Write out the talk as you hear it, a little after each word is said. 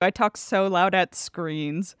I talk so loud at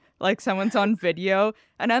screens, like someone's on video,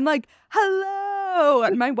 and I'm like, hello!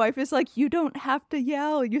 And my wife is like, you don't have to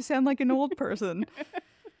yell. You sound like an old person.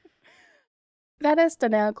 That is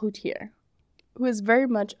Danelle Cloutier, who is very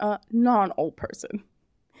much a non-old person.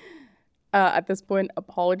 At this point,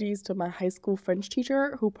 apologies to my high school French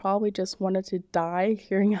teacher, who probably just wanted to die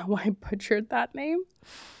hearing how I butchered that name.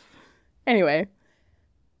 Anyway,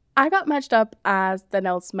 I got matched up as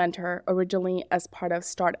Danelle's mentor originally as part of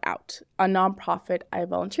Start Out, a nonprofit I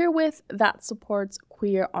volunteer with that supports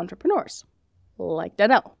queer entrepreneurs, like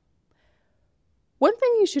Danelle. One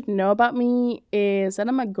thing you should know about me is that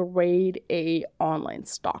I'm a grade A online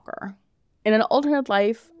stalker. In an alternate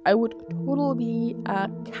life, I would totally be a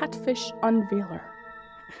catfish unveiler.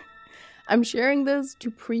 I'm sharing this to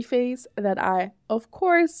preface that I, of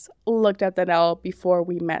course, looked at Danelle before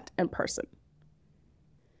we met in person.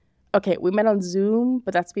 Okay, we met on Zoom,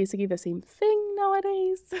 but that's basically the same thing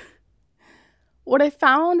nowadays. What I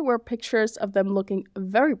found were pictures of them looking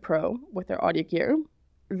very pro with their audio gear.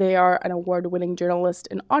 They are an award-winning journalist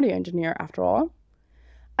and audio engineer, after all,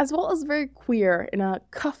 as well as very queer in a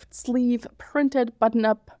cuffed sleeve, printed buttoned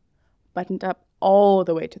up all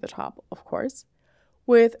the way to the top, of course,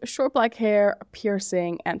 with short black hair, a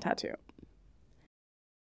piercing, and tattoo.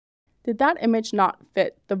 Did that image not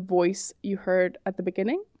fit the voice you heard at the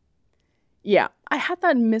beginning? Yeah, I had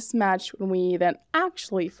that mismatch when we then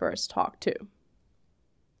actually first talked too.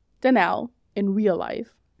 Danelle, in real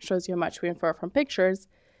life, shows you how much we infer from pictures,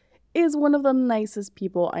 is one of the nicest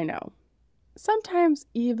people I know. Sometimes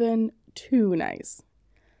even too nice.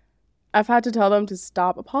 I've had to tell them to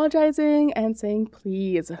stop apologizing and saying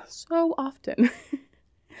please so often.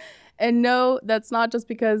 And no, that's not just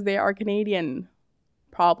because they are Canadian.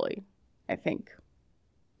 Probably, I think.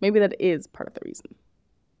 Maybe that is part of the reason.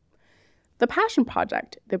 The passion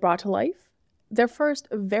project they brought to life, their first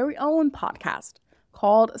very own podcast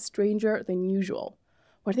called Stranger Than Usual,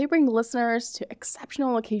 where they bring listeners to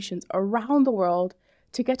exceptional locations around the world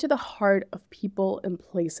to get to the heart of people and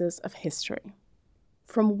places of history.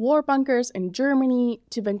 From war bunkers in Germany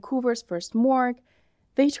to Vancouver's first morgue,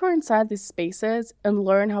 they tour inside these spaces and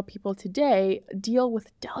learn how people today deal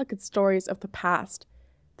with delicate stories of the past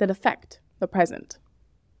that affect the present.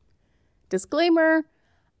 Disclaimer,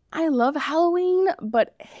 I love Halloween,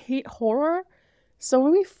 but hate horror. So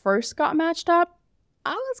when we first got matched up,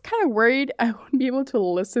 I was kind of worried I wouldn't be able to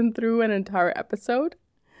listen through an entire episode.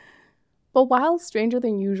 But while Stranger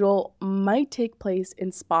Than Usual might take place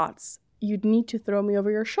in spots you'd need to throw me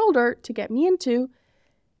over your shoulder to get me into,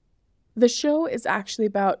 the show is actually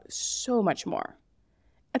about so much more.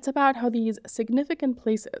 It's about how these significant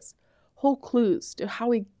places hold clues to how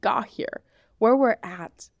we got here, where we're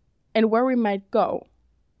at, and where we might go,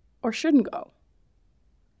 or shouldn't go.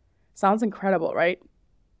 Sounds incredible, right?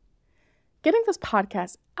 Getting this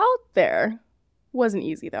podcast out there wasn't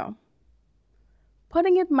easy, though.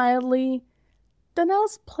 Putting it mildly,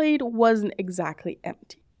 Danelle's plate wasn't exactly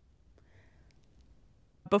empty.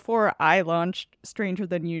 Before I launched Stranger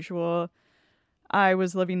Than Usual, I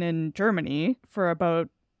was living in Germany for about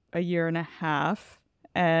a year and a half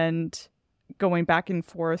and going back and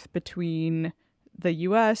forth between the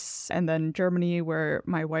US and then Germany, where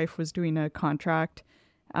my wife was doing a contract.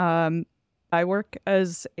 I work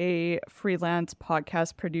as a freelance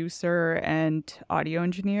podcast producer and audio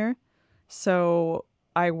engineer. So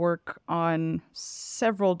I work on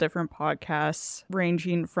several different podcasts,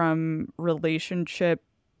 ranging from relationship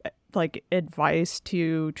like advice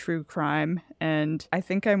to true crime. And I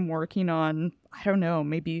think I'm working on, I don't know,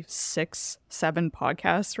 maybe 6-7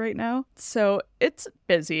 podcasts right now. So it's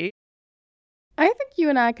busy. I think you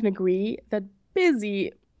and I can agree that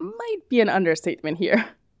busy might be an understatement here.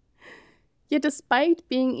 Yet despite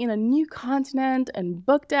being in a new continent and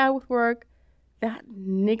booked out with work, that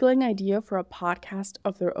niggling idea for a podcast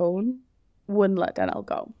of their own wouldn't let Danelle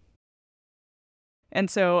go. And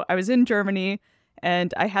so I was in Germany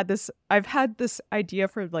and I've had this idea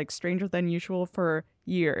for like Stranger Than Usual for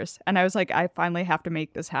years. And I was like, I finally have to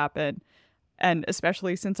make this happen. And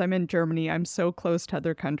especially since I'm in Germany, I'm so close to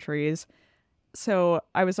other countries. So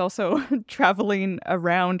I was also traveling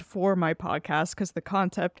around for my podcast because the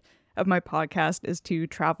concept of my podcast is to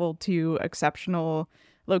travel to exceptional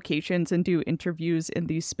locations and do interviews in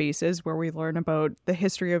these spaces where we learn about the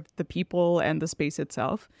history of the people and the space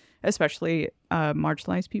itself, especially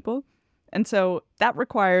marginalized people. And so that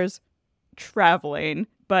requires traveling,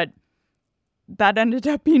 but that ended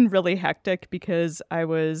up being really hectic because I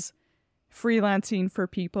was freelancing for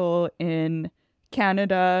people in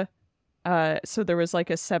Canada. So there was like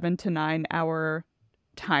a 7 to 9 hour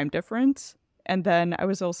time difference. And then I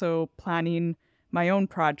was also planning my own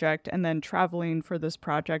project and then traveling for this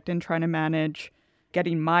project and trying to manage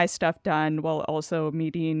getting my stuff done while also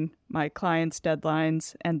meeting my clients'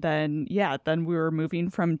 deadlines. And then, then we were moving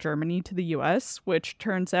from Germany to the US, which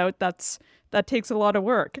turns out that takes a lot of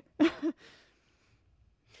work.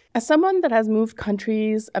 As someone that has moved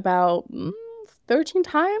countries about 13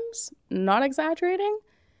 times, not exaggerating,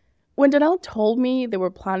 when Danelle told me they were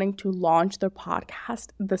planning to launch their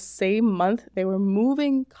podcast the same month they were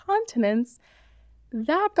moving continents,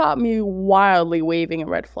 that got me wildly waving a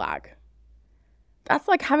red flag. That's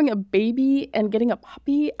like having a baby and getting a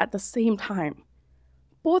puppy at the same time.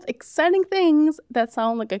 Both exciting things that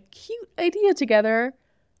sound like a cute idea together,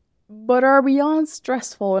 but are beyond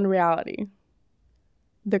stressful in reality.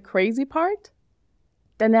 The crazy part?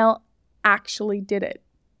 Danelle actually did it.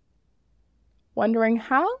 Wondering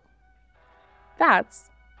how? That's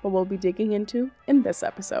what we'll be digging into in this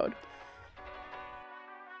episode.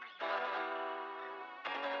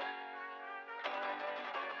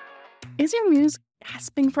 Is your muse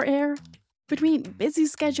gasping for air? Between busy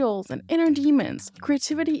schedules and inner demons,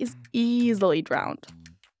 creativity is easily drowned.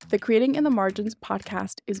 The Creating in the Margins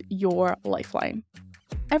podcast is your lifeline.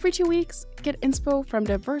 Every 2 weeks, get inspo from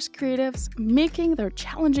diverse creatives making their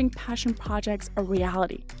challenging passion projects a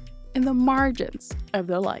reality in the margins of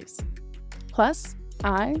their lives. Plus,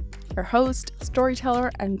 I, your host,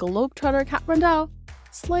 storyteller, and globetrotter Kat Rundell,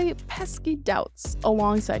 slay pesky doubts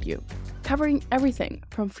alongside you, covering everything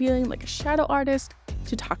from feeling like a shadow artist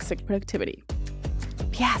to toxic productivity.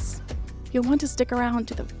 P.S. You'll want to stick around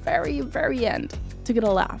to the very, very end to get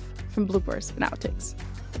a laugh from bloopers and outtakes.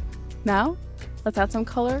 Now, let's add some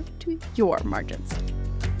color to your margins.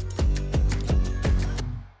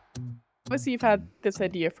 Obviously, you've had this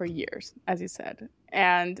idea for years, as you said,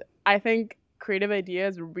 and I think creative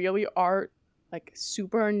ideas really are like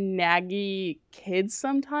super naggy kids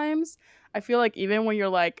sometimes. I feel like even when you're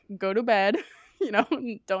like, go to bed,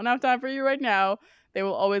 don't have time for you right now, they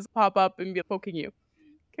will always pop up and be poking you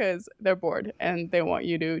because they're bored and they want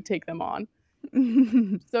you to take them on.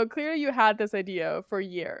 So clearly you had this idea for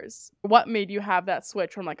years. What made you have that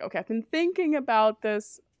switch from like, okay, I've been thinking about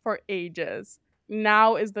this for ages.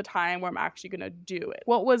 Now is the time where I'm actually going to do it.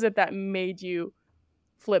 What was it that made you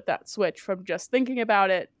flip that switch from just thinking about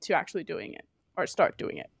it to actually doing it or start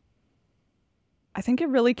doing it? I think it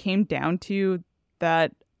really came down to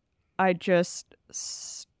that I just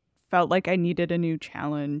felt like I needed a new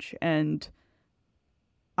challenge and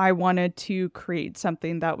I wanted to create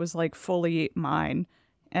something that was like fully mine.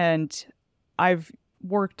 And I've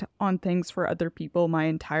worked on things for other people my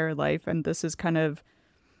entire life. And this is kind of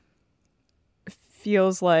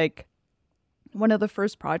feels like one of the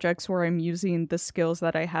first projects where I'm using the skills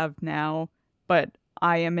that I have now, but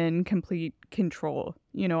I am in complete control.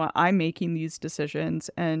 I'm making these decisions.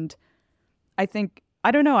 And I think,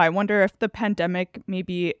 I don't know, I wonder if the pandemic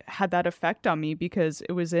maybe had that effect on me because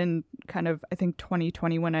it was in kind of, I think,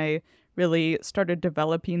 2020 when I really started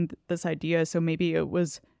developing this idea. So maybe it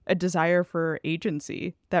was a desire for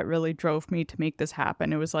agency that really drove me to make this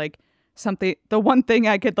happen. It was like something, the one thing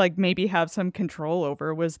I could like maybe have some control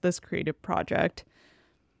over was this creative project.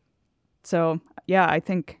 So yeah, I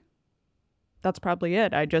think that's probably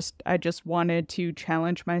it. I just wanted to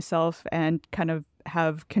challenge myself and kind of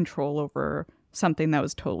have control over something that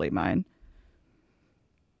was totally mine.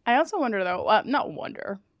 I also wonder though, not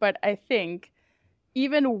wonder, but I think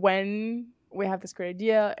even when we have this great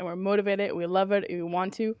idea and we're motivated, we love it, and we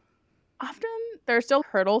want to, often there are still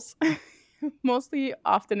hurdles, mostly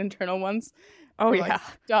often internal ones. Oh yeah,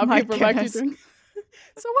 job people like to doing.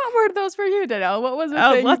 So what were those for you, Danelle? What was the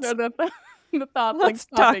thing the thoughts? Let's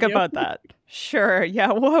talk about that. Sure.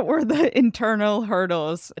 Yeah. What were the internal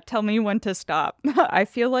hurdles? Tell me when to stop. I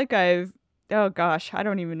feel like oh gosh, I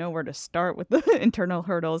don't even know where to start with the internal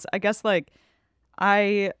hurdles. I guess like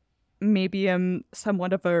I maybe am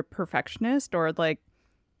somewhat of a perfectionist, or like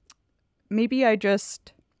maybe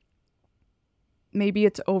it's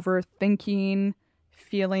overthinking,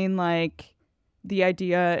 feeling like the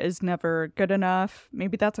idea is never good enough.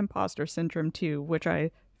 Maybe that's imposter syndrome too, which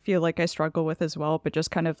I feel like I struggle with as well, but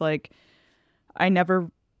just kind of like I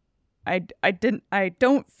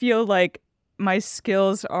don't feel like my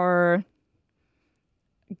skills are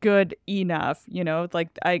good enough,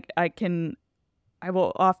 like I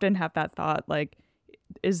will often have that thought, like,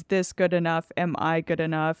 is this good enough? Am I good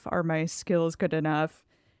enough? Are my skills good enough?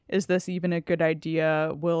 Is this even a good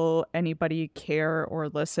idea? Will anybody care or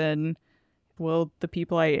listen? Will the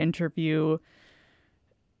people I interview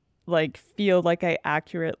like feel like I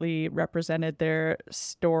accurately represented their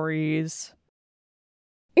stories?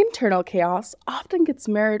 Internal chaos often gets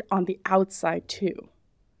mirrored on the outside too.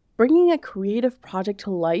 bringing a creative project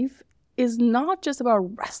to life is not just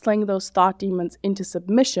about wrestling those thought demons into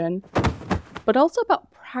submission, but also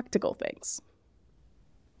about practical things.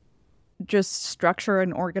 Just structure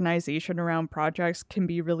and organization around projects can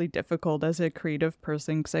be really difficult as a creative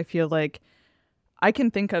person, because I feel like I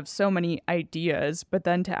can think of so many ideas, but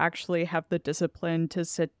then to actually have the discipline to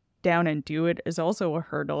sit down and do it is also a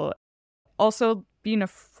hurdle. Also, being a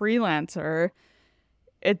freelancer,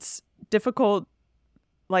 it's difficult.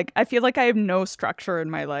 Like, I feel like I have no structure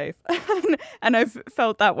in my life. And I've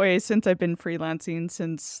felt that way since I've been freelancing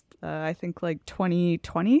since I think like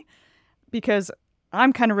 2020, because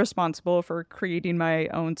I'm kind of responsible for creating my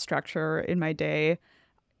own structure in my day.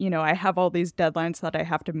 I have all these deadlines that I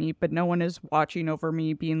have to meet, but no one is watching over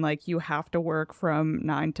me being like, you have to work from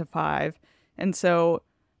 9 to 5. And so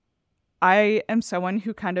I am someone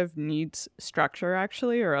who kind of needs structure,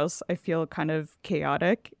 actually, or else I feel kind of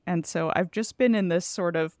chaotic. And so I've just been in this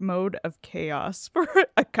sort of mode of chaos for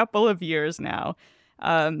a couple of years now.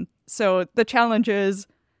 So the challenge is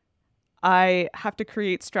I have to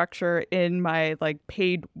create structure in my like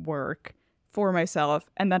paid work for myself.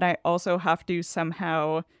 And then I also have to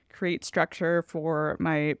somehow create structure for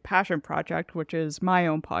my passion project, which is my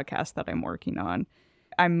own podcast that I'm working on.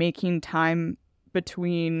 I'm making time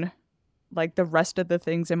between like the rest of the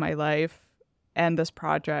things in my life and this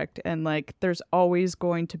project. And like, there's always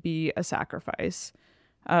going to be a sacrifice.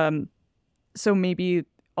 So maybe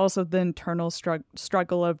also the internal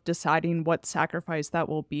struggle of deciding what sacrifice that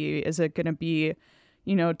will be. Is it going to be,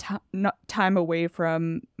 time away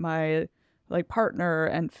from my like partner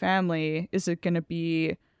and family? Is it going to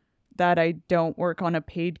be that I don't work on a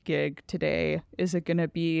paid gig today? Is it going to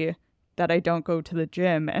be that I don't go to the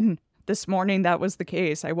gym? And this morning that was the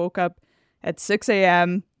case. I woke up at 6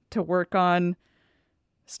 a.m. to work on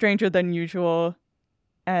Stranger Than Usual,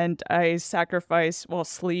 and I sacrifice,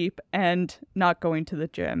 sleep and not going to the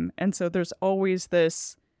gym. And so there's always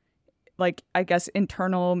this, like, I guess,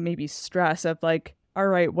 internal maybe stress of like, all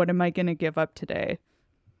right, what am I going to give up today?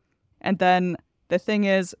 And then the thing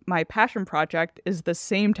is, my passion project is the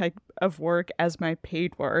same type of work as my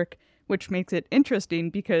paid work, which makes it interesting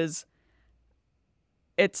because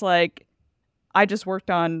it's like I just worked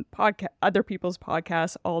on other people's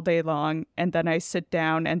podcasts all day long, and then I sit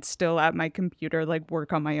down and still at my computer like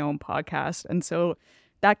work on my own podcast. And so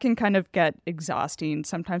that can kind of get exhausting.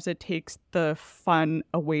 Sometimes it takes the fun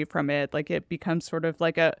away from it. Like it becomes sort of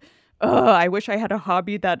like I wish I had a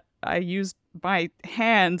hobby that I used my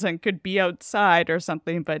hands and could be outside or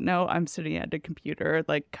something. But no, I'm sitting at a computer,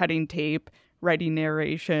 like cutting tape, writing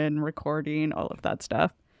narration, recording, all of that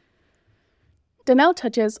stuff. Danelle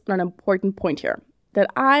touches on an important point here that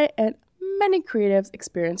I and many creatives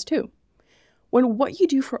experience too. When what you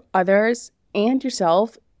do for others and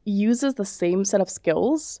yourself uses the same set of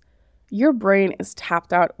skills, your brain is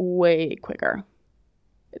tapped out way quicker.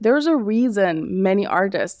 There's a reason many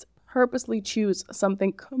artists purposely choose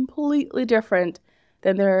something completely different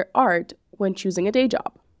than their art when choosing a day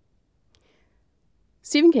job.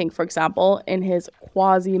 Stephen King, for example, in his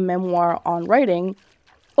quasi-memoir on writing,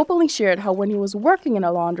 openly shared how when he was working in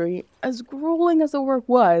a laundry, as grueling as the work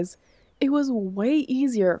was, it was way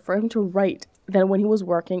easier for him to write than when he was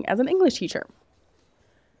working as an English teacher.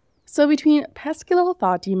 So between pesky little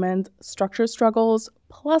thought demons, structure struggles,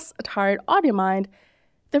 plus a tired audio mind,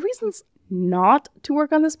 the reasons not to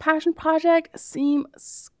work on this passion project seem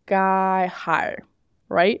sky high,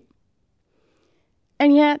 right?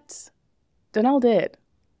 And yet, Danelle did.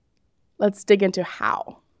 Let's dig into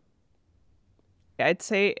how. I'd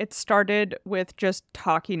say it started with just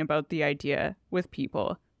talking about the idea with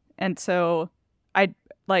people. And so I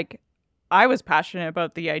was passionate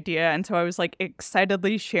about the idea. And so I was like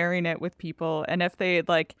excitedly sharing it with people. And if they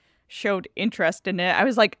like showed interest in it, I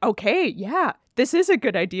was like, okay, yeah, this is a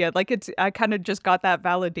good idea. Like I kind of just got that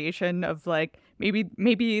validation of like,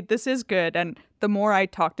 maybe this is good. And the more I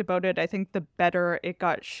talked about it, I think the better it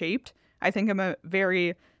got shaped. I think I'm a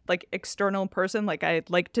very like external person. Like I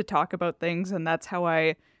like to talk about things, and that's how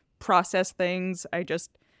I process things.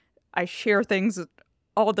 I share things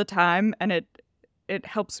all the time, and it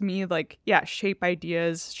helps me like, yeah, shape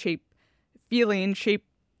ideas, shape feelings, shape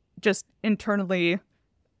just internally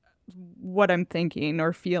what I'm thinking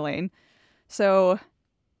or feeling. So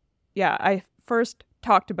yeah, I first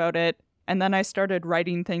talked about it, and then I started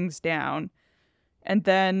writing things down, and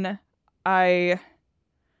then I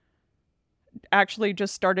actually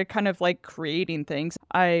just started kind of like creating things.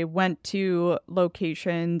 I went to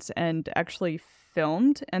locations and actually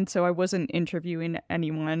filmed, and so I wasn't interviewing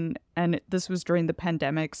anyone, and this was during the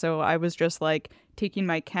pandemic, so I was just like taking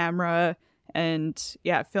my camera and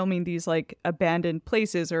yeah, filming these like abandoned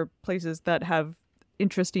places or places that have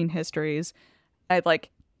interesting histories. I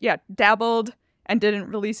dabbled and didn't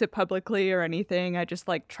release it publicly or anything. I just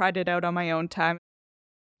like tried it out on my own time.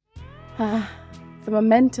 The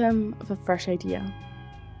momentum of a fresh idea.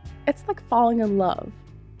 It's like falling in love.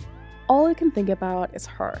 All you can think about is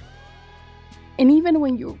her. And even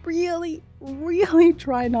when you really, really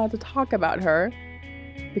try not to talk about her,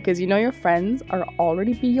 because you know your friends are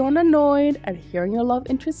already beyond annoyed at hearing your love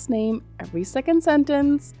interest's name every second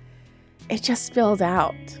sentence, it just spills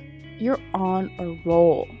out. You're on a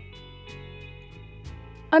roll.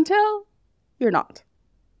 Until you're not.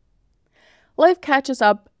 Life catches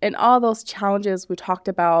up and all those challenges we talked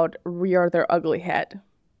about rear their ugly head.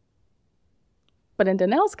 But in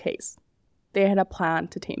Danelle's case, they had a plan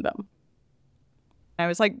to tame them. I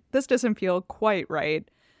was like, this doesn't feel quite right.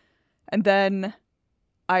 And then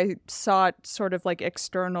I sought sort of like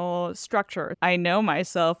external structure. I know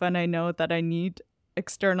myself and I know that I need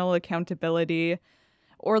external accountability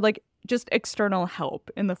or like just external help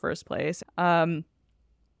in the first place. And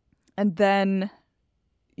then,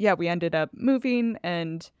 yeah, we ended up moving.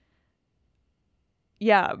 And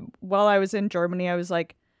yeah, while I was in Germany, I was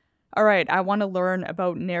like, all right, I want to learn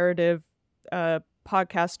about narrative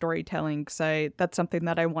podcast storytelling because that's something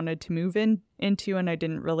that I wanted to move into, and I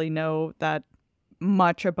didn't really know that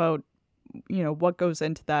much about, what goes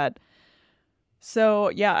into that. So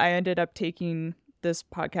yeah, I ended up taking this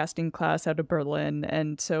podcasting class out of Berlin,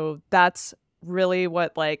 and so that's really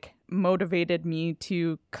what like motivated me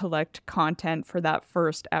to collect content for that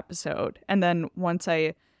first episode. And then once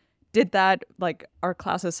I did that, like our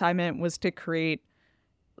class assignment was to create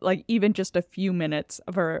like even just a few minutes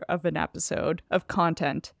of an episode of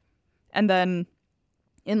content. And then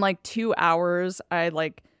in like 2 hours, I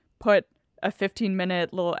like put a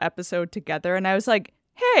 15-minute little episode together and I was like,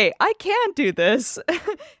 hey, I can do this.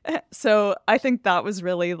 So I think that was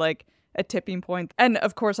really like a tipping point. And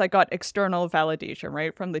of course, I got external validation,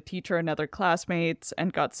 right, from the teacher and other classmates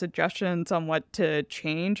and got suggestions on what to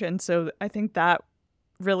change. And so I think that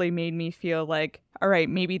really made me feel like, all right,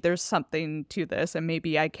 maybe there's something to this and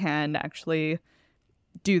maybe I can actually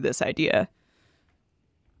do this idea.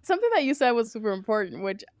 Something that you said was super important,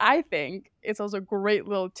 which I think is also a great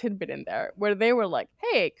little tidbit in there, where they were like,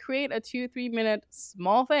 hey, create a 2-3 minute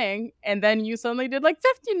small thing. And then you suddenly did like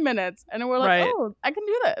 15 minutes. And we're like, right. Oh, I can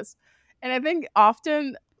do this. And I think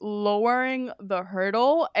often lowering the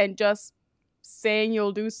hurdle and just saying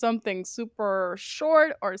you'll do something super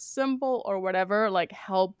short or simple or whatever, like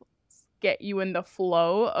help get you in the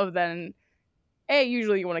flow of then, A,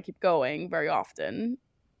 usually you want to keep going very often,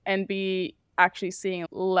 and B, actually seeing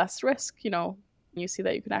less risk, you see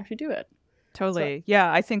that you can actually do it. Totally. So,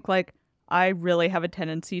 yeah, I think like I really have a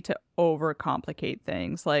tendency to overcomplicate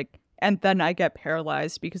things, like, and then I get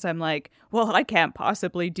paralyzed because I'm like, well, I can't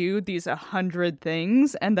possibly do these 100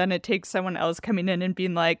 things. And then it takes someone else coming in and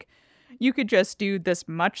being like, you could just do this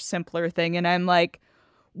much simpler thing. And I'm like,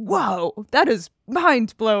 whoa, that is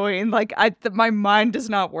mind blowing. Like my mind does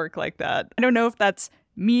not work like that. I don't know if that's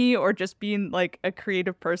me or just being like a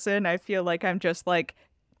creative person. I feel like I'm just like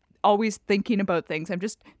always thinking about things.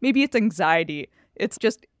 Maybe it's anxiety. It's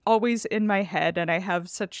just always in my head and I have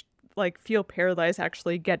such like feel paralyzed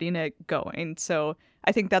actually getting it going. So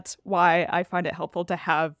I think that's why I find it helpful to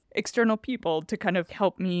have external people to kind of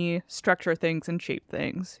help me structure things and shape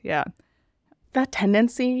things. Yeah. That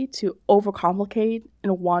tendency to overcomplicate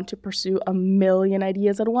and want to pursue a million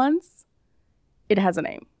ideas at once, it has a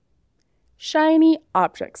name. Shiny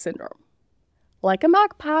object syndrome. Like a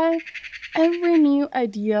magpie, every new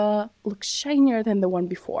idea looks shinier than the one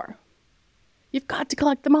before. You've got to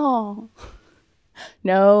collect them all.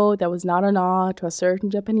 No, that was not a nod to a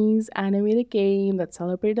certain Japanese animated game that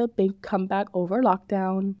celebrated a big comeback over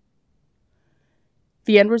lockdown.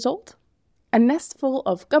 The end result? A nest full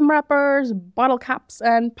of gum wrappers, bottle caps,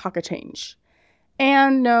 and pocket change.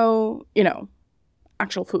 And no,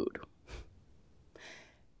 actual food.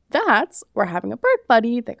 That's where having a bird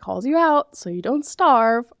buddy that calls you out so you don't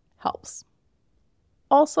starve helps.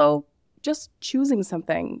 Also, just choosing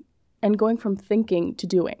something and going from thinking to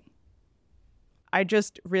doing. I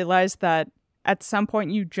just realized that at some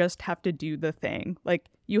point you just have to do the thing. Like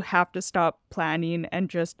you have to stop planning and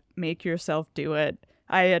just make yourself do it.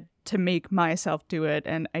 I had to make myself do it,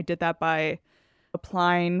 and I did that by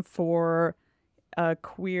applying for a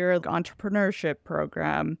queer entrepreneurship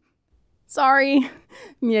program. Sorry,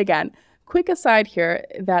 me again. Quick aside here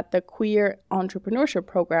that the queer entrepreneurship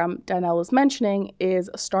program Danelle is mentioning is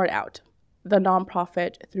Start Out, the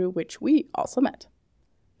nonprofit through which we also met.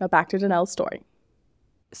 Now back to Danelle's story.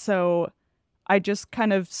 So I just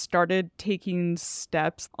kind of started taking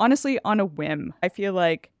steps, honestly, on a whim. I feel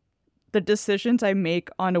like the decisions I make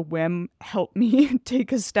on a whim help me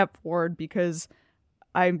take a step forward because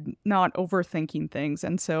I'm not overthinking things.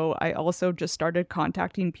 And so I also just started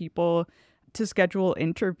contacting people to schedule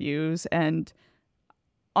interviews. And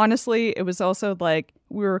honestly, it was also like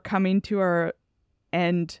we were coming to our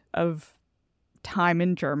end of time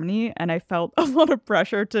in Germany, and I felt a lot of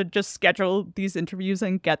pressure to just schedule these interviews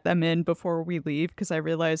and get them in before we leave, because I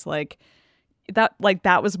realized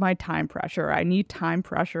that was my time pressure. I need time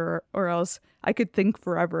pressure, or else I could think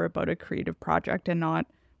forever about a creative project and not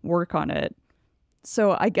work on it.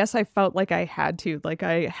 So I guess I felt like I had to, like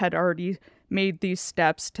I had already made these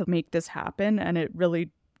steps to make this happen, and it really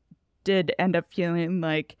did end up feeling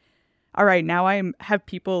like, all right, now I have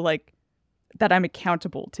people like that I'm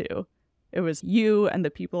accountable to. It was you and the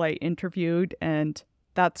people I interviewed, and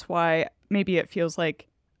that's why maybe it feels like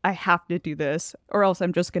I have to do this, or else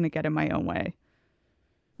I'm just going to get in my own way.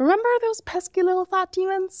 Remember those pesky little thought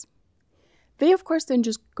demons? They, of course, didn't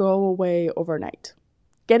just go away overnight.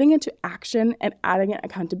 Getting into action and adding in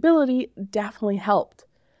accountability definitely helped,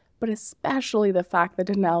 but especially the fact that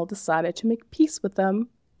Danelle decided to make peace with them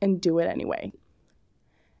and do it anyway.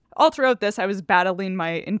 All throughout this, I was battling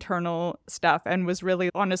my internal stuff and was really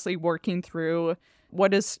honestly working through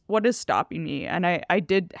what is stopping me. And I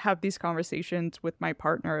did have these conversations with my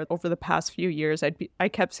partner over the past few years. I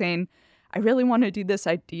kept saying, I really want to do this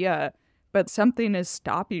idea, but something is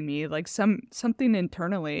stopping me, like something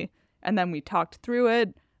internally. And then we talked through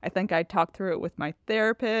it. I think I talked through it with my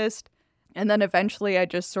therapist. And then eventually I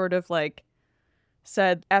just sort of like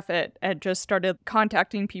said F it and just started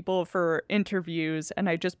contacting people for interviews, and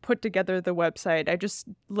I just put together the website. I just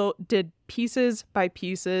did pieces by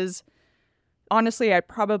pieces. Honestly, I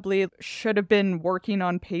probably should have been working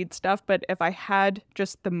on paid stuff, but if I had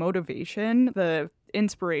just the motivation, the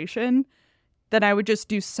inspiration, then I would just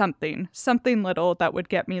do something little that would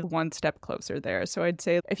get me one step closer there. So I'd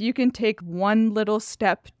say if you can take one little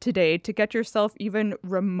step today to get yourself even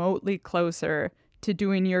remotely closer to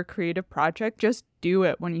doing your creative project, just do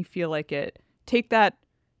it when you feel like it. Take that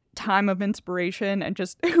time of inspiration and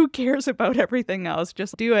just, who cares about everything else?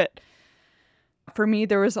 Just do it. For me,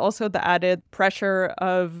 there was also the added pressure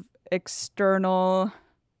of external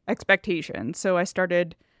expectations. So I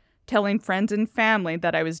started telling friends and family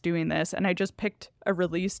that I was doing this, and I just picked a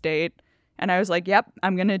release date and I was like, yep,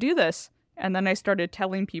 I'm going to do this. And then I started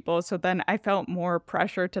telling people. So then I felt more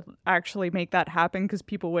pressure to actually make that happen because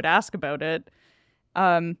people would ask about it.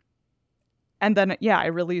 And then, I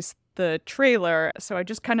released the trailer. So I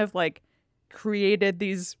just kind of like created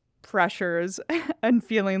these pressures and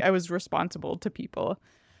feeling I was responsible to people.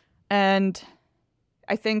 And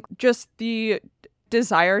I think just the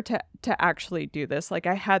desire to actually do this, like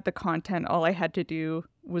I had the content, all I had to do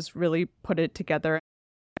was really put it together.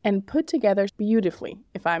 And put together beautifully,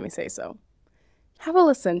 if I may say so. Have a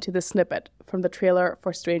listen to the snippet from the trailer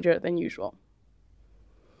for Stranger Than Usual.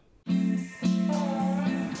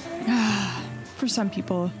 For some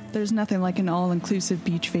people, there's nothing like an all-inclusive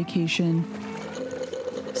beach vacation.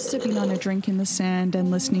 Sipping on a drink in the sand and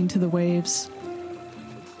listening to the waves.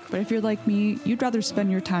 But if you're like me, you'd rather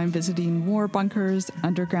spend your time visiting war bunkers,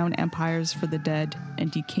 underground empires for the dead, and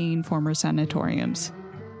decaying former sanatoriums.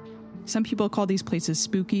 Some people call these places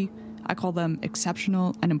spooky. I call them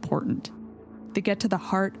exceptional and important. They get to the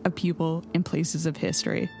heart of people in places of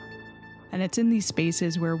history. And it's in these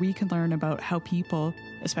spaces where we can learn about how people,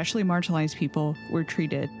 especially marginalized people, were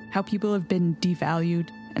treated, how people have been devalued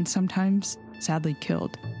and sometimes sadly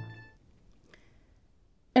killed.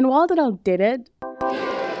 And while Danelle did it,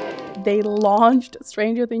 they launched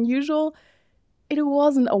Stranger Than Usual. It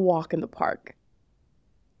wasn't a walk in the park.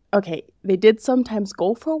 Okay, they did sometimes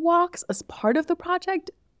go for walks as part of the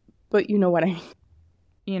project, but you know what I mean.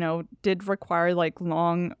 Did require like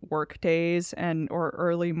long work days or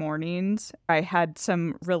early mornings. I had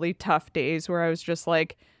some really tough days where I was just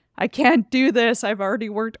like, I can't do this. I've already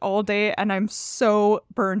worked all day and I'm so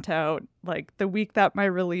burnt out. Like the week that my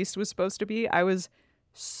release was supposed to be, I was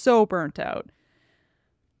so burnt out.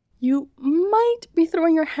 You might be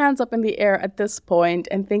throwing your hands up in the air at this point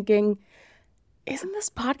and thinking, isn't this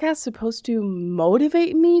podcast supposed to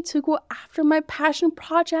motivate me to go after my passion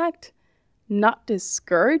project? Not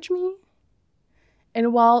discourage me?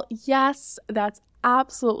 And while, yes, that's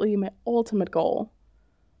absolutely my ultimate goal,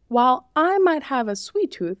 while I might have a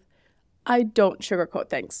sweet tooth, I don't sugarcoat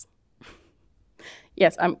things.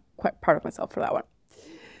 Yes, I'm quite proud of myself for that one.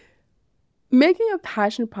 Making a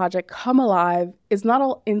passion project come alive is not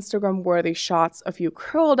all Instagram-worthy shots of you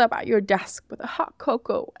curled up at your desk with a hot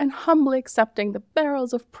cocoa and humbly accepting the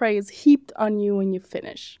barrels of praise heaped on you when you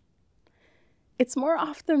finish. It's more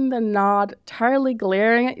often than not tiredly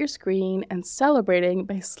glaring at your screen and celebrating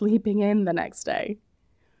by sleeping in the next day.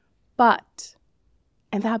 But,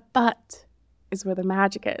 and that but, is where the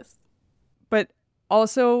magic is. But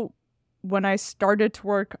also, when I started to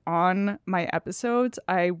work on my episodes,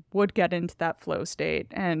 I would get into that flow state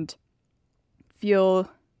and feel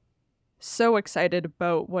so excited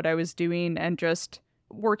about what I was doing and just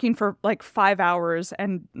working for like 5 hours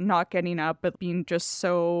and not getting up, but being just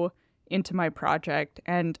so into my project.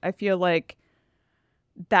 And I feel like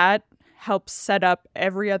that helps set up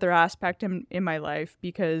every other aspect in my life,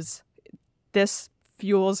 because this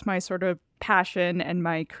fuels my sort of passion and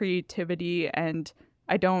my creativity, and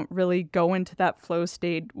I don't really go into that flow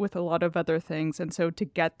state with a lot of other things. And so to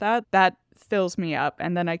get that fills me up,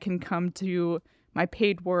 and then I can come to my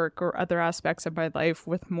paid work or other aspects of my life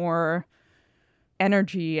with more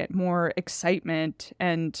energy and more excitement,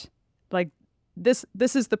 and like this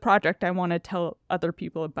is the project I want to tell other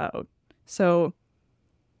people about. So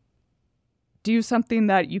do something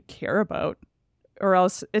that you care about, or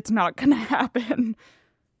else it's not going to happen.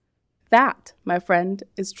 That, my friend,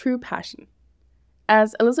 is true passion.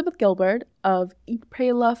 As Elizabeth Gilbert of Eat,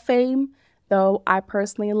 Pray, Love fame, though I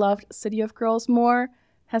personally loved City of Girls more,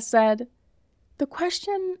 has said, the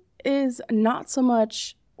question is not so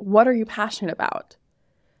much, what are you passionate about?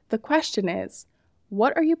 The question is,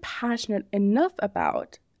 what are you passionate enough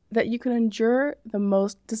about that you can endure the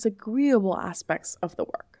most disagreeable aspects of the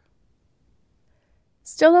work?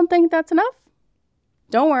 Still don't think that's enough?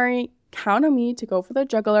 Don't worry, count on me to go for the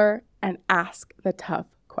jugular and ask the tough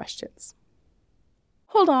questions.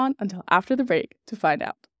 Hold on until after the break to find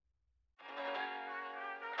out.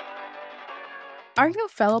 Are you a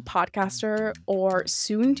fellow podcaster or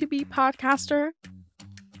soon-to-be podcaster?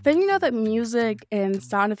 Then you know that music and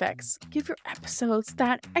sound effects give your episodes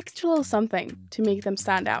that extra little something to make them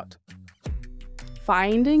stand out.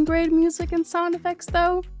 Finding great music and sound effects,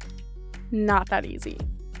 though, not that easy.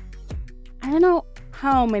 I don't know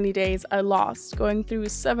how many days I lost going through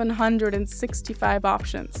 765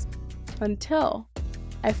 options until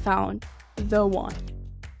I found the one.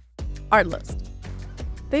 Artlist.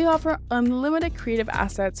 They offer unlimited creative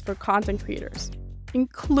assets for content creators,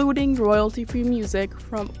 including royalty-free music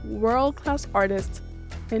from world-class artists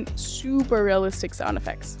and super realistic sound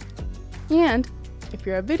effects. And if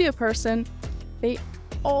you're a video person, they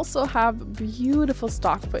also have beautiful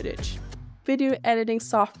stock footage, video editing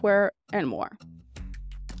software, and more.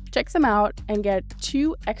 Check them out and get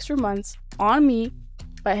 2 extra months on me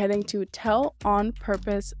by heading to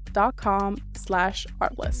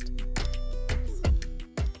tellonpurpose.com/artlist.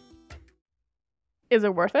 Is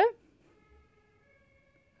it worth it?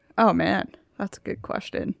 Oh man, that's a good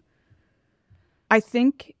question. I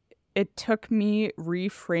think it took me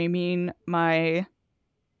reframing my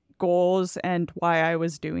goals and why I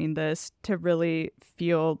was doing this to really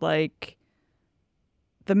feel like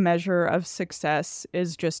the measure of success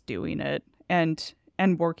is just doing it and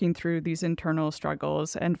working through these internal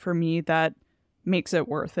struggles. And for me, that makes it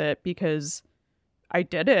worth it because I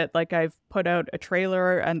did it. Like, I've put out a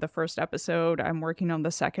trailer and the first episode. I'm working on the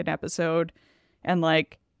second episode. And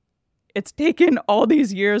like, it's taken all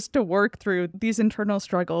these years to work through these internal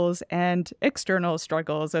struggles and external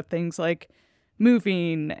struggles of things like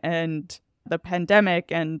moving and the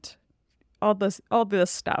pandemic and all this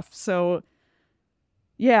stuff. So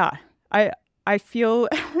yeah, I feel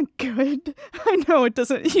good. I know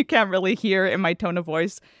you can't really hear in my tone of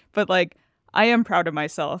voice, but like, I am proud of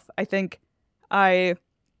myself. I think I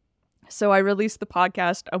released the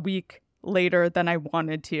podcast a week later than I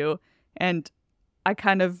wanted to, and I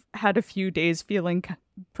kind of had a few days feeling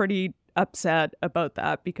pretty upset about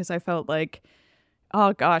that because I felt like,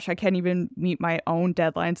 oh gosh, I can't even meet my own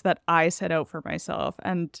deadlines that I set out for myself.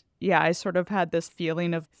 And yeah, I sort of had this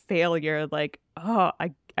feeling of failure, like, oh,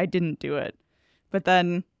 I didn't do it. But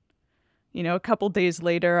then, a couple days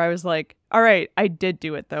later, I was like, all right, I did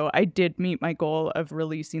do it though. I did meet my goal of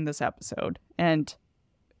releasing this episode. And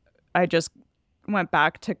I just went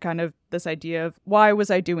back to kind of this idea of, why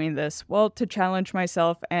was I doing this? Well, to challenge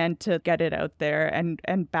myself and to get it out there and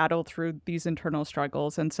battle through these internal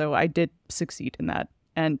struggles. And so I did succeed in that.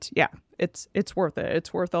 And yeah, it's worth it.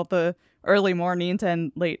 It's worth all the early mornings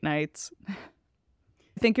and late nights.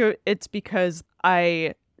 I think it's because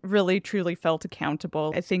I really truly felt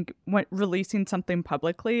accountable. I think when releasing something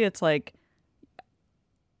publicly, it's like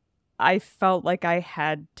I felt like I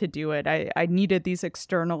had to do it. I needed these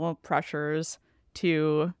external pressures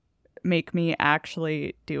to make me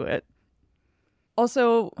actually do it.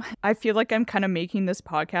 Also, I feel like I'm kind of making this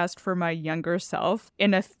podcast for my younger self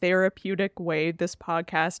in a therapeutic way. This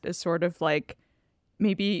podcast is sort of like,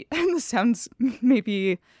 maybe this sounds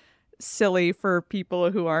maybe silly for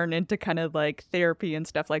people who aren't into kind of like therapy and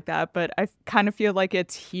stuff like that, but I kind of feel like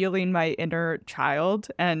it's healing my inner child.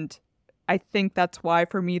 And I think that's why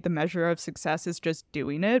for me the measure of success is just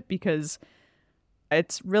doing it, because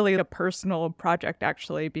it's really a personal project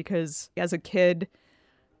actually, because as a kid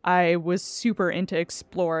I was super into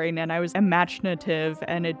exploring and I was imaginative,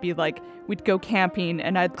 and it'd be like we'd go camping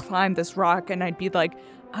and I'd climb this rock and I'd be like,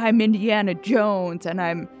 I'm Indiana Jones and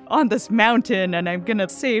I'm on this mountain and I'm gonna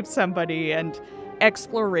save somebody. And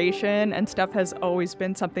exploration and stuff has always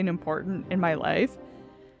been something important in my life.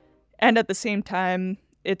 And at the same time,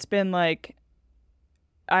 it's been like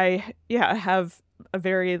I have a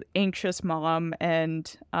very anxious mom,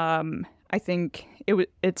 and I think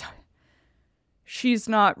it's she's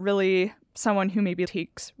not really someone who maybe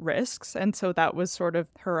takes risks. And so that was sort of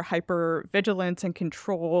her hyper vigilance and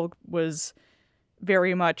control was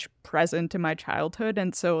very much present in my childhood.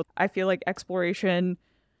 And so I feel like exploration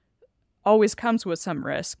always comes with some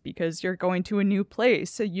risk because you're going to a new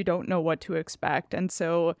place, so you don't know what to expect. And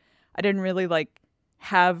so I didn't really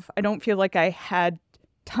I don't feel like I had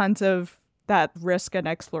tons of that risk and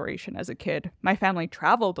exploration as a kid. My family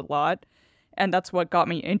traveled a lot, and that's what got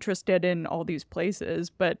me interested in all these places,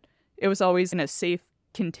 but it was always in a safe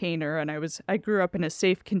container, and I grew up in a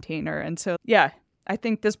safe container. And so, yeah, I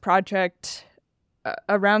think this project,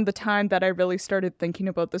 around the time that I really started thinking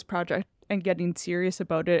about this project and getting serious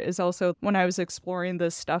about it, is also when I was exploring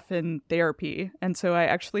this stuff in therapy. And so I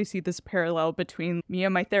actually see this parallel between me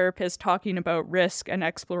and my therapist talking about risk and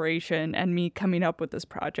exploration and me coming up with this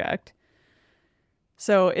project.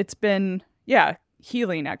 So it's been,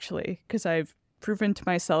 healing actually, because I've proven to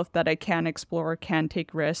myself that I can explore, can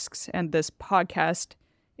take risks. And this podcast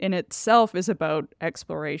in itself is about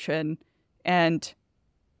exploration. And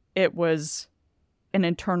it was an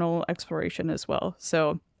internal exploration as well.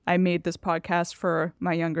 So I made this podcast for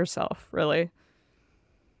my younger self, really.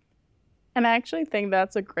 And I actually think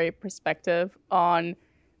that's a great perspective on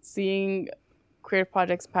seeing creative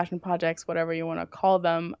projects, passion projects, whatever you want to call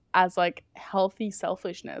them, as like healthy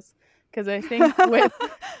selfishness. Because I think with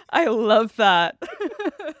I love that.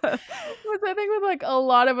 I think with like a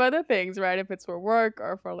lot of other things, right? If it's for work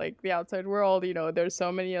or for like the outside world, there's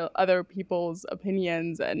so many other people's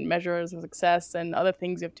opinions and measures of success and other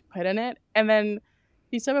things you have to put in it. And then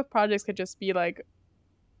these type of projects could just be like,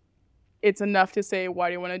 it's enough to say, why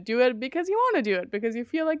do you want to do it? Because you want to do it, because you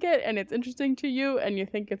feel like it and it's interesting to you and you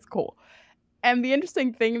think it's cool. And the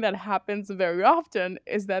interesting thing that happens very often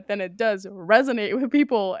is that then it does resonate with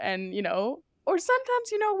people, and, or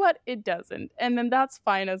sometimes, it doesn't. And then that's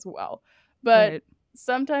fine as well. But Right.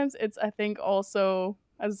 Sometimes it's, I think, also,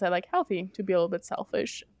 as I said, like healthy to be a little bit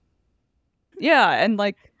selfish. Yeah. And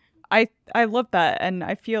I love that. And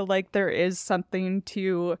I feel like there is something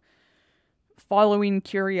to following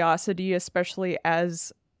curiosity, especially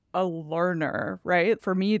as a learner, right?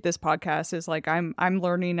 For me, this podcast is like I'm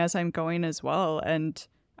learning as I'm going as well. And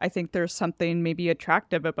I think there's something maybe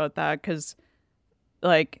attractive about that, because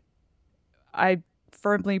I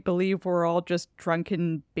firmly believe we're all just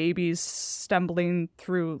drunken babies stumbling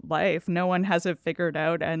through life. No one has it figured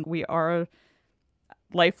out, and we are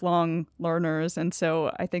lifelong learners. And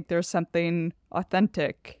so I think there's something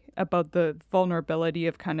authentic about the vulnerability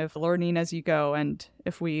of kind of learning as you go. And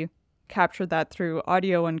if we capture that through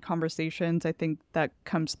audio and conversations, I think that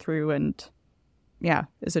comes through and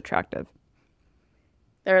is attractive.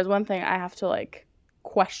 There is one thing I have to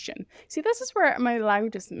question. See, this is where my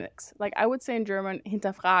language is mixed. Like I would say in German,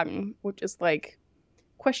 hinterfragen, which is like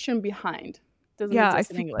question behind. Doesn't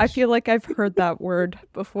exist in English. I feel like I've heard that word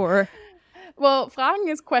before. Well, fragen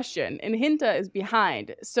is question and hinter is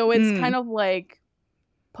behind. So it's kind of like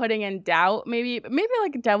putting in doubt, maybe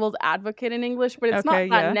like devil's advocate in English, but it's not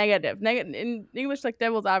that negative. In English, like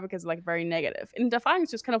devil's advocate is like very negative. In defying,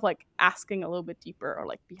 it's just kind of like asking a little bit deeper or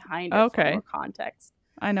like behind it for more context.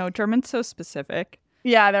 I know, German's so specific.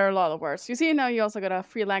 Yeah, there are a lot of words. You see, now you also got a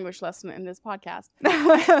free language lesson in this podcast.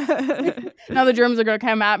 Now the Germans are going to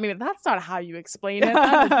come at me. That's not how you explain it.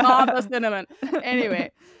 That is not the cinnamon.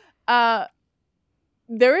 Anyway,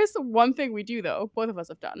 there is one thing we do, though, both of us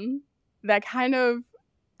have done, that kind of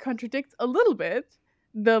contradicts a little bit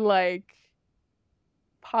the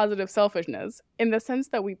positive selfishness, in the sense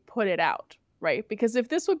that we put it out, right? Because if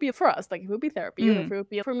this would be for us, like if it would be therapy, or if it would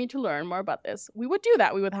be for me to learn more about this, we would do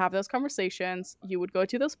that. We would have those conversations. You would go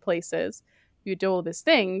to those places. You would do all these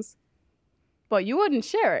things, but you wouldn't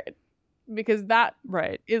share it. because that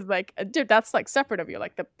Right. is like that's like separate of you.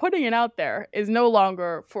 Like the putting it out there is no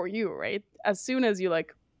longer for you, right? As soon as you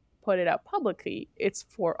like put it out publicly, it's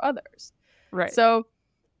for others. Right. So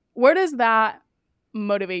where does that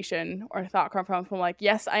motivation or thought come from like,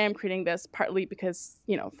 yes, I am creating this partly because,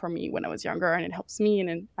 you know, for me when I was younger and it helps me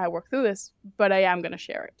and I work through this, but I am going to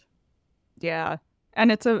share it. Yeah. And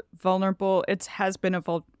it's a vulnerable, it has been a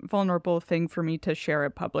vulnerable thing for me to share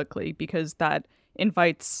it publicly because that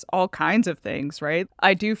invites all kinds of things, right?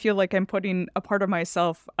 I do feel like I'm putting a part of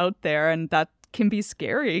myself out there, and that can be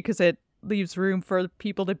scary because it leaves room for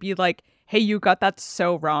people to be like, hey, you got that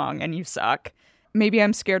so wrong and you suck. Maybe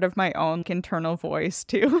I'm scared of my own internal voice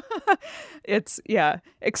too. It's, yeah,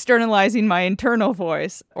 externalizing my internal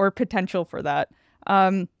voice or potential for that.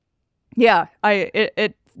 Yeah,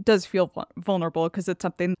 it does feel vulnerable because it's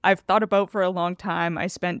something I've thought about for a long time. I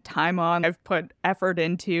spent time on, I've put effort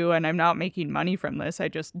into, and I'm not making money from this. I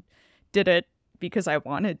just did it because I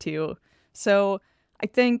wanted to. So I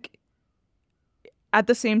think at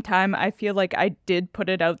the same time, I feel like I did put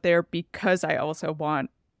it out there because I also want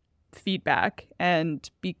feedback and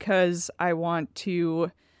because I want to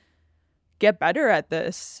get better at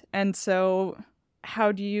this. And so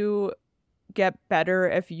how do you get better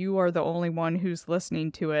if you are the only one who's listening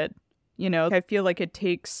to it? You know, I feel like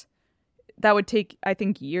that would take, I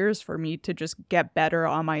think, years for me to just get better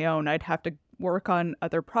on my own. I'd have to work on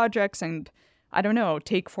other projects and, I don't know,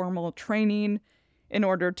 take formal training in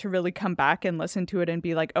order to really come back and listen to it and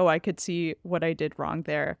be like, oh, I could see what I did wrong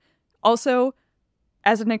there. Also,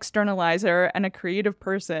 as an externalizer and a creative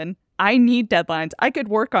person, I need deadlines. I could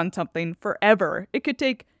work on something forever. It could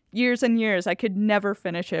take years and years. I could never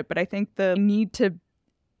finish it. But I think the need to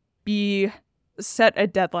set a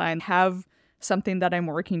deadline, have something that I'm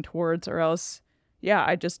working towards, or else, yeah,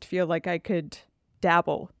 I just feel like I could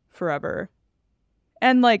dabble forever.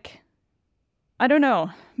 And like, I don't know,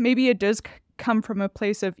 maybe it does come from a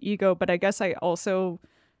place of ego, but I guess I also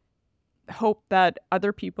hope that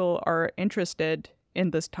other people are interested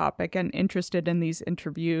in this topic and interested in these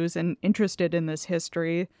interviews and interested in this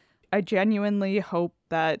history. I genuinely hope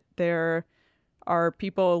that there are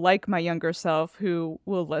people like my younger self who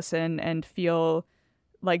will listen and feel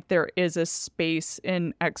like there is a space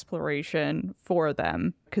in exploration for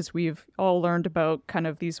them, because we've all learned about kind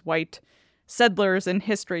of these white settlers in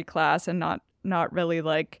history class and not really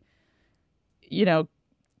like, you know,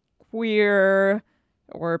 queer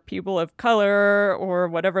or people of color or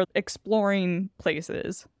whatever exploring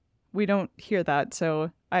places. We don't hear that.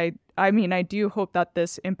 So I mean, I do hope that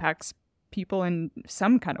this impacts people in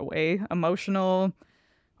some kind of way, emotional,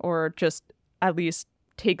 or just at least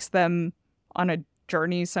takes them on a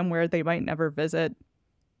journey somewhere they might never visit.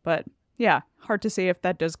 But yeah, hard to say if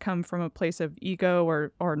that does come from a place of ego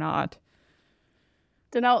or not.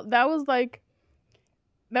 Danelle, that was like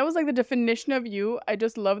the definition of you. I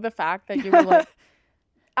just love the fact that you were like,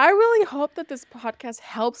 I really hope that this podcast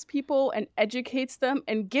helps people and educates them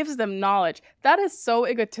and gives them knowledge. That is so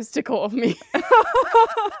egotistical of me.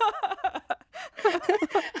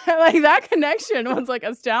 Like that connection was like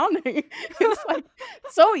astounding. It's like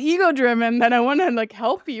so ego driven that I want to like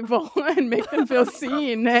help people and make them feel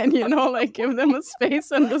seen and, you know, like give them a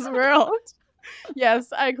space in this world.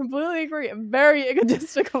 Yes, I completely agree. Very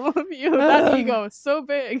egotistical of you. That ego is so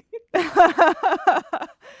big.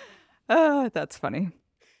 That's funny.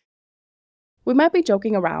 We might be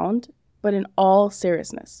joking around, but in all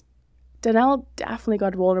seriousness, Danelle definitely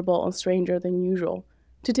got vulnerable and stranger than usual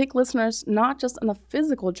to take listeners not just on a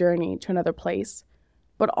physical journey to another place,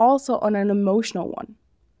 but also on an emotional one.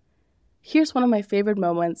 Here's one of my favorite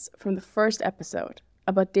moments from the first episode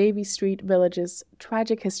about Davie Street Village's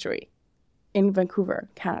tragic history in Vancouver,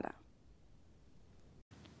 Canada.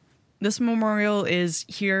 This memorial is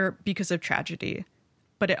here because of tragedy,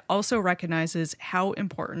 but it also recognizes how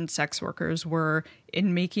important sex workers were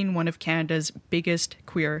in making one of Canada's biggest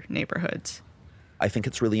queer neighborhoods. I think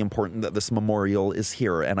it's really important that this memorial is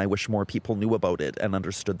here, and I wish more people knew about it and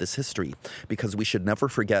understood this history, because we should never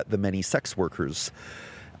forget the many sex workers,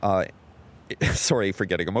 sorry for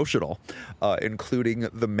getting emotional, including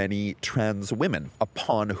the many trans women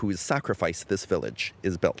upon whose sacrifice this village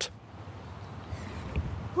is built.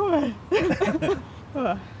 I'm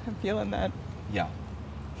feeling that. Yeah.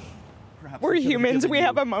 We're humans, we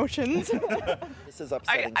have emotions. This is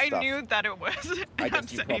upsetting I stuff. knew that it was I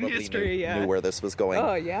guess you upsetting probably history, knew where this was going.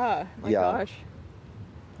 Oh, yeah. My gosh.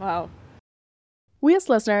 Wow. We as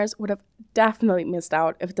listeners would have definitely missed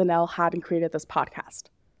out if Danelle hadn't created this podcast.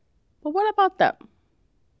 But what about them?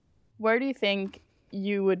 Where do you think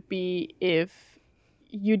you would be if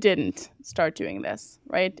you didn't start doing this,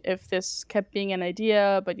 right? If this kept being an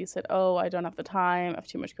idea, but you said, oh, I don't have the time, I have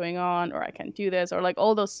too much going on, or I can't do this, or like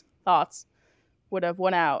all those thoughts would have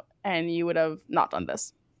won out and you would have not done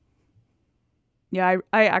this. Yeah,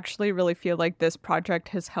 I actually really feel like this project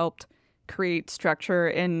has helped create structure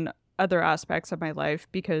in other aspects of my life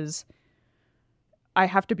because I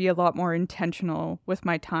have to be a lot more intentional with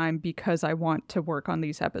my time because I want to work on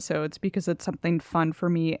these episodes because it's something fun for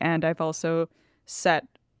me. And I've also set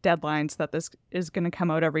deadlines that this is going to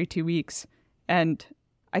come out every 2 weeks. And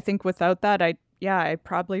I think without that, I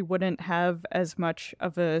probably wouldn't have as much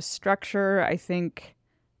of a structure. I think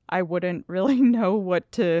I wouldn't really know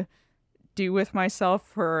what to do with myself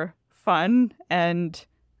for fun. And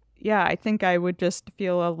yeah, I think I would just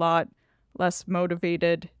feel a lot less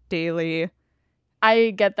motivated daily.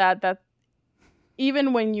 I get that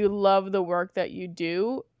even when you love the work that you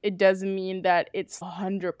do, it doesn't mean that it's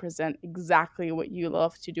 100% exactly what you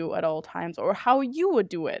love to do at all times or how you would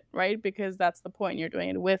do it, right? Because that's the point. You're doing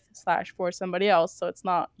it with/for somebody else. So it's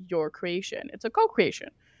not your creation. It's a co-creation,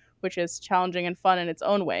 which is challenging and fun in its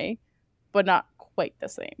own way, but not quite the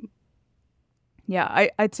same. Yeah,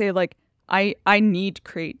 I'd say like I need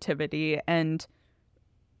creativity, and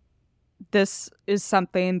this is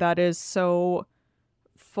something that is so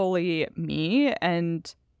fully me,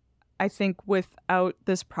 and I think without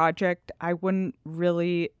this project I wouldn't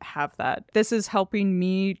really have that. This is helping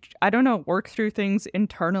me, I don't know, work through things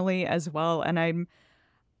internally as well, and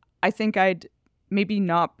I think I'd maybe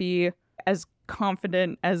not be as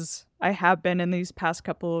confident as I have been in these past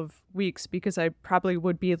couple of weeks because I probably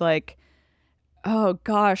would be like, oh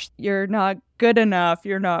gosh, you're not good enough,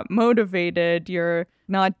 you're not motivated, you're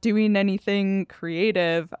not doing anything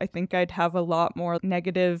creative. I think I'd have a lot more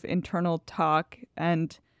negative internal talk,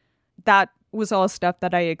 and that was all stuff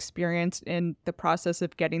that I experienced in the process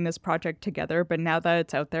of getting this project together. But now that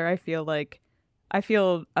it's out there, I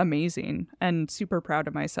feel amazing and super proud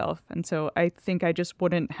of myself. And so I think I just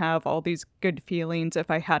wouldn't have all these good feelings if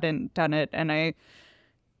I hadn't done it. And I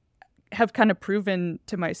have kind of proven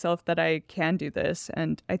to myself that I can do this.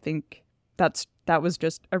 And I think that was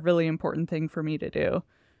just a really important thing for me to do.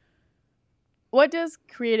 What does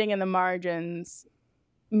creating in the margins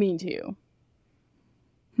mean to you?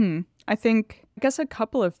 I guess a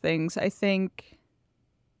couple of things. I think,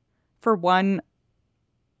 for one,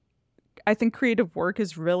 I think creative work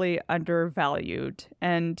is really undervalued.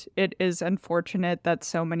 And it is unfortunate that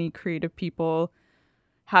so many creative people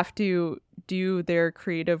have to do their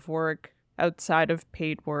creative work outside of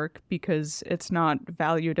paid work because it's not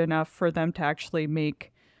valued enough for them to actually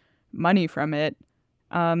make money from it.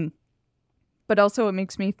 But also it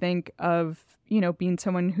makes me think of, being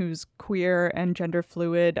someone who's queer and gender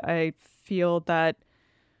fluid. I feel that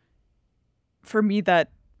for me, that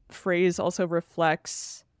phrase also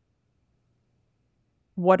reflects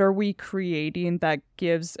what are we creating that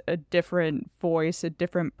gives a different voice, a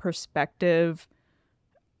different perspective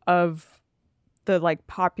of the like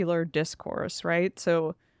popular discourse, right?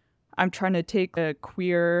 So I'm trying to take a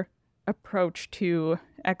queer approach to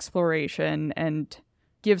exploration and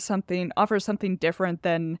offer something different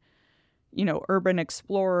than, urban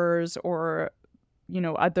explorers or,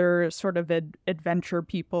 other sort of adventure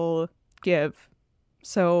people give.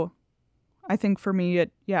 So I think for me,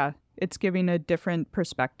 it's giving a different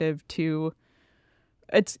perspective to,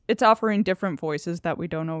 it's offering different voices that we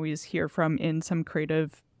don't always hear from in some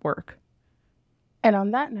creative work. And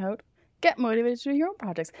on that note, get motivated to do your own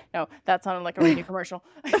projects. No, that sounded like a radio commercial.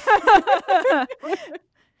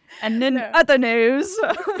 And in other news.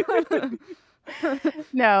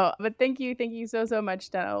 No, but thank you so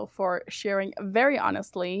much, Danelle, for sharing very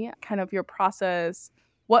honestly kind of your process,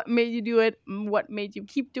 what made you do it, what made you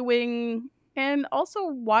keep doing, and also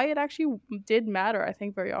why it actually did matter. I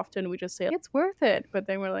think very often we just say it's worth it, but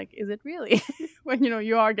then we're like, is it really? When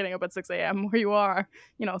you are getting up at 6 a.m. or you are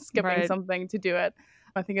skipping something to do it.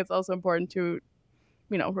 I think it's also important to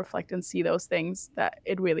reflect and see those things, that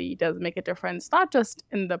it really does make a difference, not just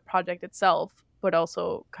in the project itself, but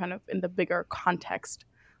also kind of in the bigger context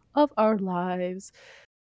of our lives.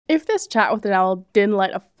 If this chat with Danelle didn't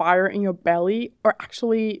light a fire in your belly, or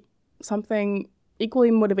actually something equally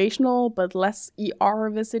motivational but less ER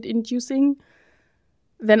visit inducing,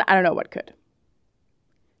 then I don't know what could.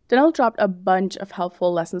 Danelle dropped a bunch of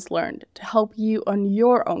helpful lessons learned to help you on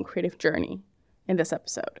your own creative journey in this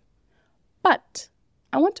episode. But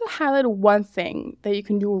I want to highlight one thing that you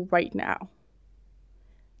can do right now.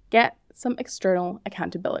 Get some external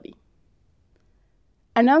accountability.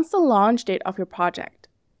 Announce the launch date of your project.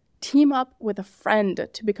 Team up with a friend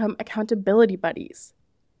to become accountability buddies.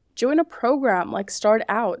 Join a program like Start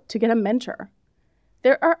Out to get a mentor.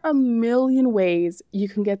 There are a million ways you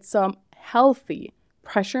can get some healthy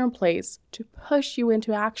pressure in place to push you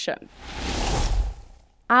into action.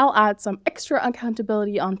 I'll add some extra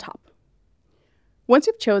accountability on top. Once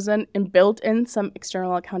you've chosen and built in some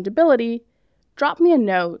external accountability, drop me a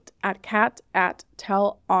note at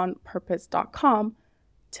kat@tellonpurpose.com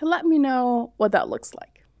to let me know what that looks like.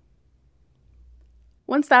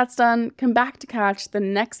 Once that's done, come back to catch the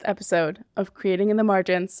next episode of Creating in the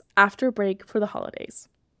Margins after a break for the holidays.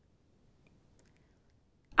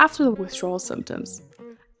 After the withdrawal symptoms,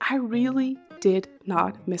 I really did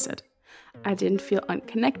not miss it. I didn't feel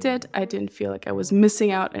unconnected. I didn't feel like I was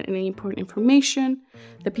missing out on any important information.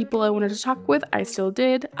 The people I wanted to talk with, I still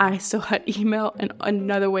did. I still had email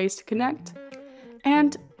and other ways to connect.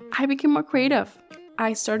 And I became more creative.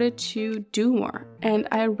 I started to do more and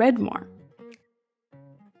I read more.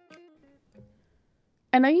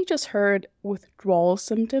 I know you just heard withdrawal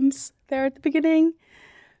symptoms there at the beginning,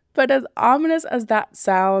 but as ominous as that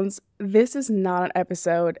sounds, this is not an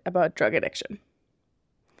episode about drug addiction.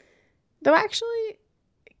 Though actually,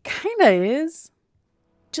 it kind of is.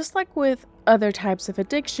 Just like with other types of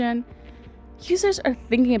addiction, users are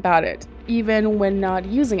thinking about it even when not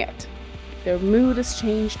using it. Their mood is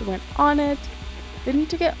changed when on it. They need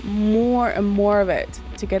to get more and more of it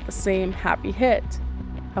to get the same happy hit,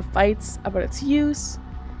 have fights about its use,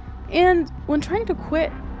 and when trying to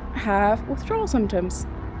quit, have withdrawal symptoms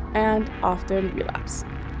and often relapse.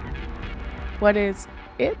 What is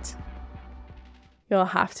it? You'll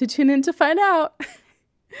have to tune in to find out.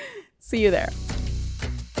 See you there.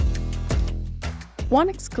 Want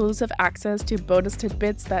exclusive access to bonus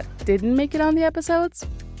tidbits that didn't make it on the episodes?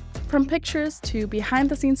 From pictures to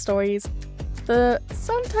behind-the-scenes stories, the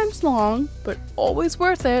sometimes long, but always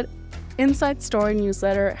worth it, Inside Story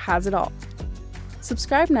newsletter has it all.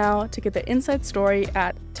 Subscribe now to get the inside story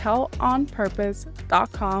at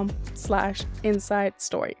tellonpurpose.com/inside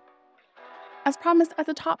story. As promised at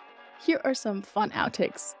the top, here are some fun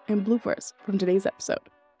outtakes and bloopers from today's episode.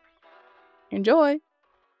 Enjoy!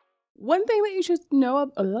 One thing that you should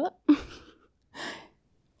know about...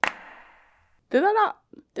 Did that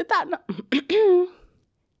not...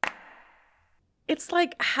 It's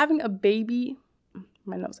like having a baby...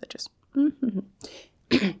 My nose itches.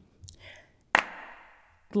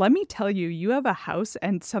 Let me tell you, you have a house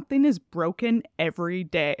and something is broken every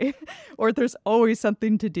day. Or there's always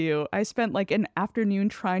something to do. I spent like an afternoon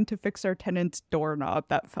trying to fix our tenant's doorknob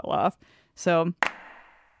that fell off. So...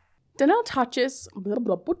 Danelle touches...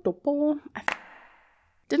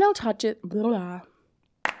 Danelle touches...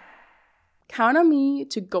 Count on me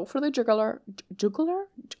to go for the jugular.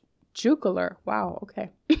 Jugular? Wow,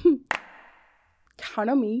 okay. Count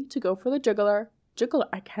on me to go for the jugular.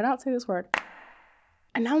 I cannot say this word.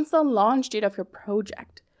 Announce the launch date of your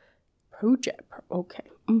project. Okay.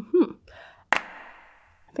 I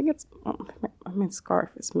think it's... my scarf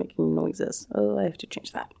is making noises. Oh, I have to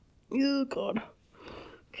change that. Oh, God.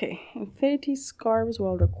 Okay. Infinity scarves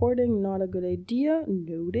while recording. Not a good idea.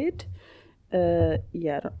 Noted.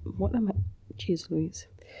 Yeah. What am I... Jeez Louise.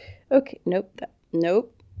 Okay. Nope.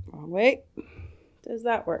 Wrong way. Does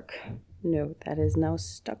that work? No, that is now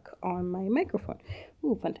stuck on my microphone.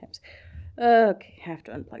 Ooh, fun times. Okay, have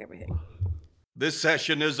to unplug everything. This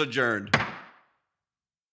session is adjourned.